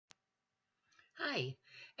Hi,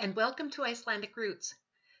 and welcome to Icelandic Roots.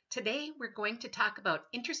 Today we're going to talk about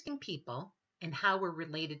interesting people and how we're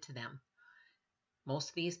related to them. Most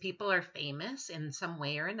of these people are famous in some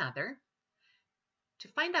way or another. To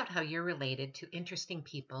find out how you're related to interesting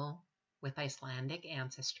people with Icelandic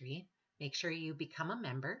ancestry, make sure you become a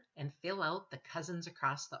member and fill out the Cousins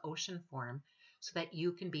Across the Ocean form so that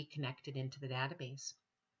you can be connected into the database.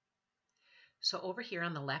 So over here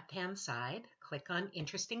on the left-hand side, click on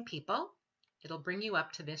Interesting People. It'll bring you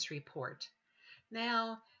up to this report.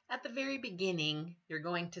 Now, at the very beginning, you're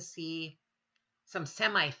going to see some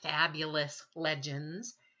semi-fabulous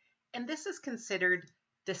legends, and this is considered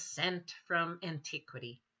descent from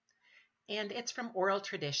antiquity. And it's from oral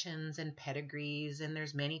traditions and pedigrees, and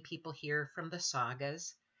there's many people here from the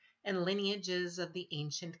sagas and lineages of the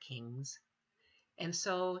ancient kings. And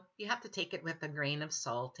so you have to take it with a grain of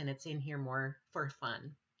salt, and it's in here more for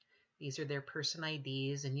fun. These are their person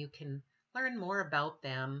IDs, and you can learn more about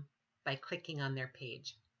them by clicking on their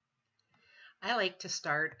page. I like to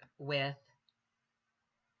start with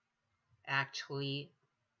actually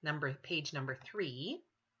page number 3.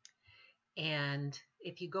 And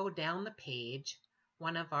if you go down the page,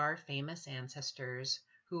 one of our famous ancestors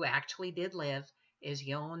who actually did live is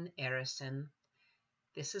Jón Arason.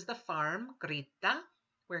 This is the farm, Grita,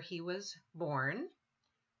 where he was born.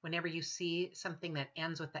 Whenever you see something that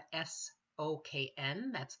ends with the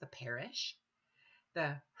S-O-K-N, that's the parish.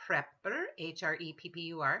 The Hreppur,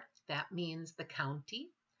 H-R-E-P-P-U-R, that means the county.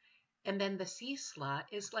 And then the Sýsla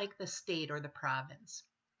is like the state or the province.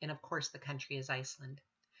 And of course, the country is Iceland.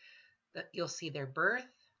 You'll see their birth,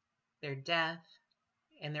 their death,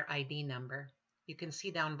 and their ID number. You can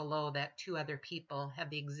see down below that 2 other people have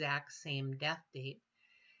the exact same death date,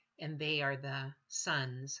 and they are the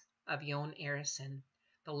sons of Jón Arason,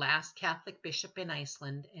 the last Catholic bishop in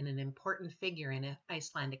Iceland and an important figure in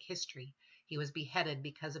Icelandic history. He was beheaded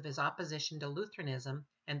because of his opposition to Lutheranism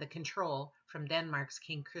and the control from Denmark's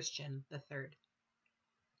King Christian III.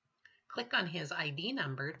 Click on his ID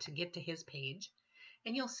number to get to his page,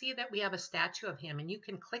 and you'll see that we have a statue of him, and you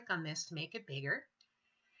can click on this to make it bigger.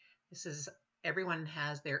 Everyone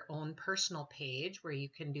has their own personal page where you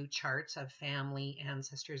can do charts of family,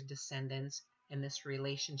 ancestors, descendants, and this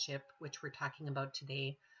relationship, which we're talking about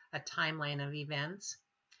today, a timeline of events.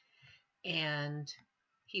 And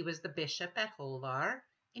he was the bishop at Hólar,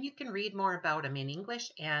 and you can read more about him in English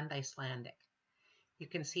and Icelandic. You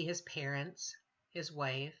can see his parents, his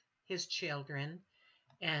wife, his children,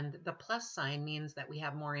 and the plus sign means that we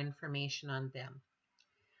have more information on them.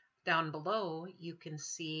 Down below, you can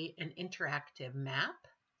see an interactive map.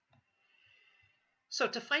 So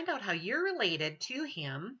to find out how you're related to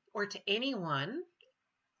him or to anyone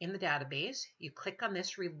in the database, you click on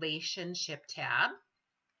this relationship tab.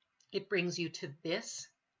 It brings you to this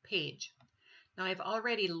page. Now, I've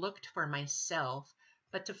already looked for myself,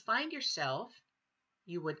 but to find yourself,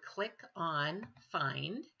 you would click on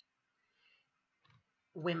Find.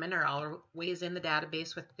 Women are always in the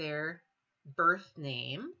database with their birth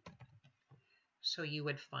name. So you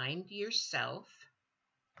would find yourself,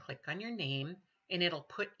 click on your name, and it'll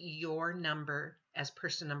put your number as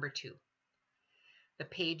person number 2. The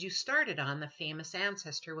page you started on, the famous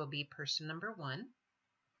ancestor, will be person number 1.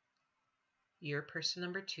 Your person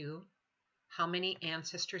number 2. How many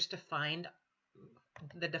ancestors to find?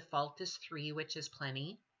 The default is 3, which is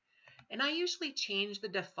plenty. And I usually change the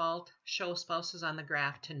default show spouses on the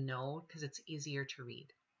graph to no because it's easier to read.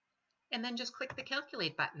 And then just click the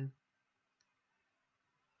calculate button.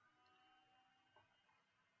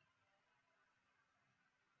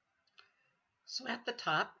 So at the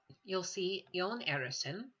top, you'll see Jón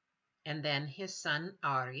Arason and then his son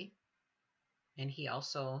Ari, and he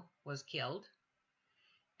also was killed.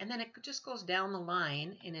 And then it just goes down the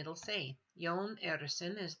line and it'll say Jón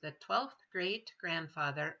Arason is the 12th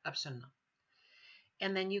great-grandfather of Sunna.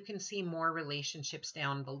 And then you can see more relationships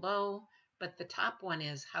down below, but the top one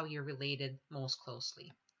is how you're related most closely.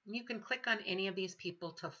 And you can click on any of these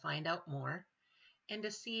people to find out more and to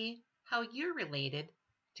see how you're related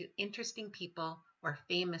to interesting people or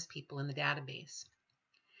famous people in the database.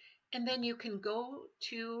 And then you can go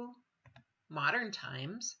to modern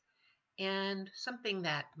times, and something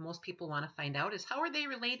that most people want to find out is how are they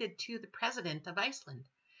related to the president of Iceland?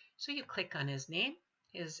 So you click on his name,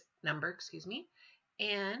 his number,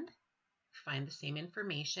 and find the same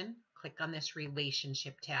information. Click on this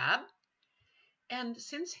relationship tab. And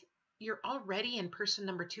since you're already in person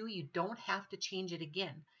number 2, you don't have to change it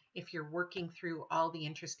again. If you're working through all the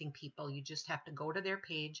interesting people, you just have to go to their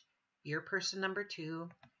page, your person number 2,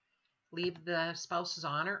 leave the spouses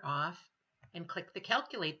on or off, and click the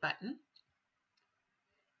calculate button.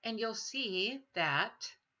 And you'll see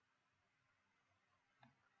that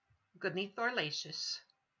Gudni Thorlacius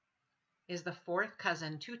is the fourth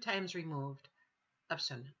cousin 2 times removed of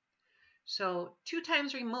Sunna. So 2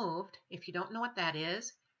 times removed, if you don't know what that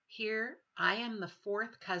is, here I am the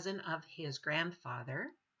fourth cousin of his grandfather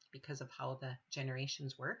because of how the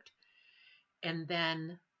generations worked. And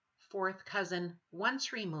then fourth cousin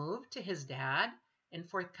once removed to his dad, and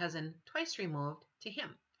fourth cousin twice removed to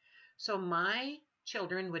him. So my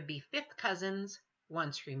children would be fifth cousins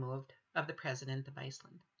once removed of the president of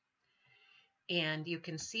Iceland. And you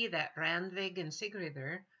can see that Randveig and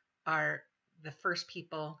Sigríður are the first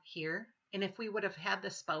people here. And if we would have had the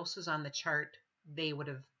spouses on the chart, they would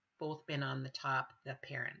have both been on the top, the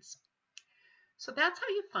parents. So that's how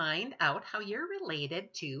you find out how you're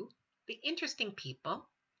related to the interesting people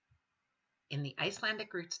in the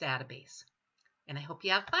Icelandic Roots database. And I hope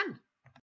you have fun.